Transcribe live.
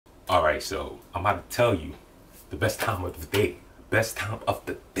Alright, so I'm about to tell you the best time of the day. Best time of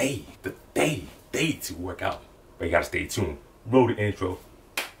the day. The day to work out. But you gotta stay tuned. Roll the intro.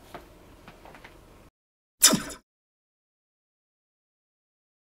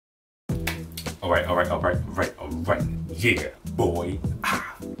 Alright. Yeah, boy.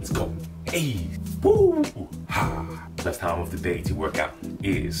 Let's go. Hey, woo. Best time of the day to work out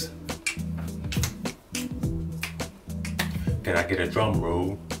is. Can I get a drum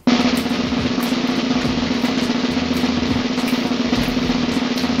roll?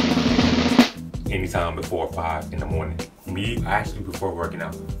 Anytime before 5 in the morning. Me, I actually prefer working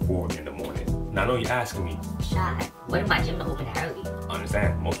out 4 in the morning. Now I know you're asking me, Shot, what if my gym don't open early?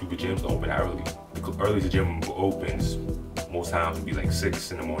 Understand, most people gyms don't open early. Because early the gym opens, most times it'll be like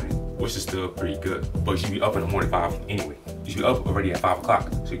 6 in the morning, which is still pretty good. But you should be up in the morning 5 anyway. You should be up already at 5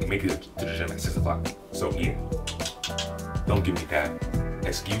 o'clock, so you can make it to the gym at 6 o'clock. So yeah, don't give me that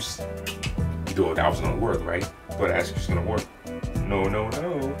excuse. You thought that was gonna work, right? You thought that excuse was gonna work. No.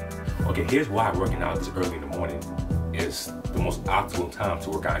 Okay, here's why working out this early in the morning is the most optimal time to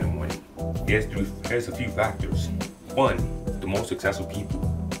work out in the morning. Here's a few factors. One, the most successful people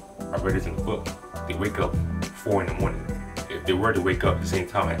are ready in the book. They wake up 4 in the morning. If they were to wake up at the same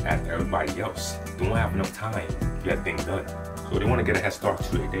time as everybody else, they won't have enough time to get things done. So they want to get a head start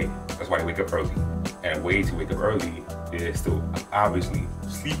to their day. That's why they wake up early. And a way to wake up early is to obviously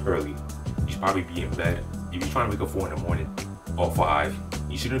sleep early. You should probably be in bed. If you're trying to wake up 4 in the morning or 5,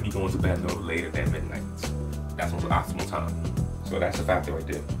 you shouldn't be going to bed no later than midnight. That's the most optimal time. So that's a factor right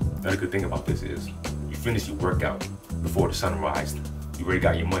there. Another good thing about this is you finish your workout before the sun rises. You already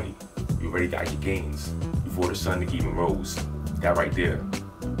got your money. You already got your gains before the sun even rose. That right there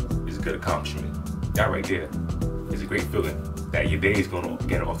is a good accomplishment. That right there is a great feeling that your day is going to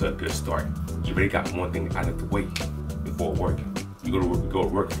get off to a good start. You already got one thing out of the way before work. You go to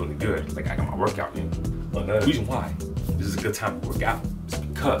work feeling good, like I got my workout in. Another reason why this is a good time to work out is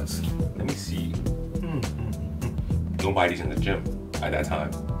because, let me see, nobody's in the gym at that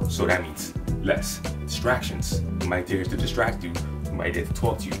time. So that means less distractions. Nobody there to distract you, nobody there to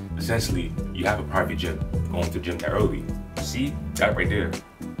talk to you. Essentially, you have a private gym, going to the gym that early. See, that right there,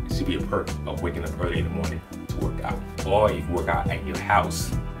 it should be a perk of waking up early in the morning to work out. Or if you work out at your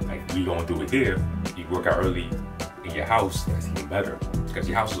house, like we gonna do it here, you work out early in your house, that's even better. Because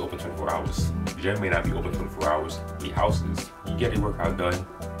your house is open 24 hours. The gym may not be open 24 hours. Your house is. You get your workout done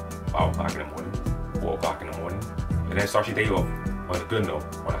 5 o'clock in the morning, 4 o'clock in the morning, and then start your day off on a good note,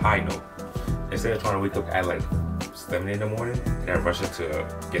 on a high note. Instead of trying to wake up at like 7 in the morning and then rushing to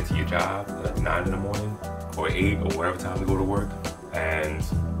get to your job at like 9 in the morning or 8 or whatever time you go to work. And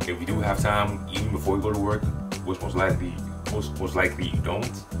if you do have time, even before you go to work, which most likely you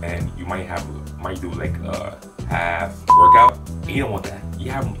don't, and you might do like a half workout. And you don't want that.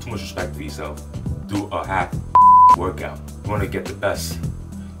 You have too much respect for yourself. Do a half workout. You want to get the best.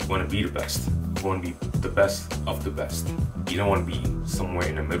 You want to be the best. You want to be the best of the best. You don't want to be somewhere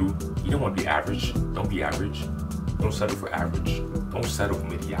in the middle. You don't want to be average. Don't be average. Don't settle for average. Don't settle for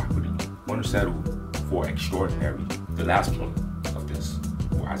mediocrity. You want to settle for extraordinary. The last point of this,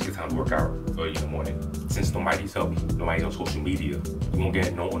 why it's a good time to work out early in the morning. Since nobody's helping, nobody's on social media, you won't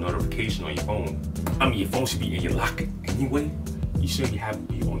get no notification on your phone. I mean, your phone should be in your locker anyway. You shouldn't have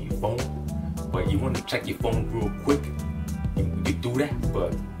to be on your phone, but you want to check your phone real quick. You can do that,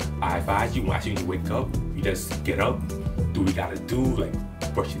 but I advise you, when I see you wake up, you just get up, do what you gotta do, like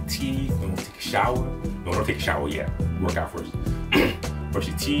brush your teeth, don't take a shower. No, don't take a shower yet. Work out first. Brush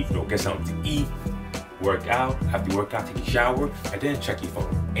your teeth, get something to eat. Work out, after you work out, take a shower, and then check your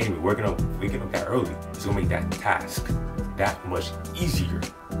phone. Anyway, waking up that early is gonna make that task that much easier.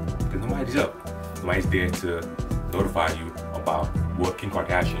 Because nobody's up. Nobody's there to notify you about what Kim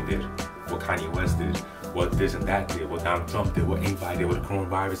Kardashian did, what Kanye West did, what this and that did, what Donald Trump did, what anybody did, what the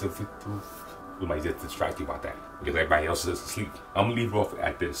coronavirus did. Nobody's there to distract you about that. Because everybody else is asleep. I'm gonna leave off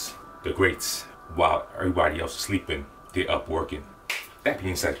at this. The greats, while everybody else is sleeping, they're up working. That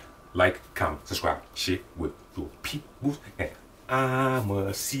being said, like, comment, subscribe, share with your people, and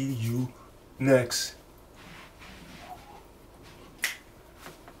I'ma see you next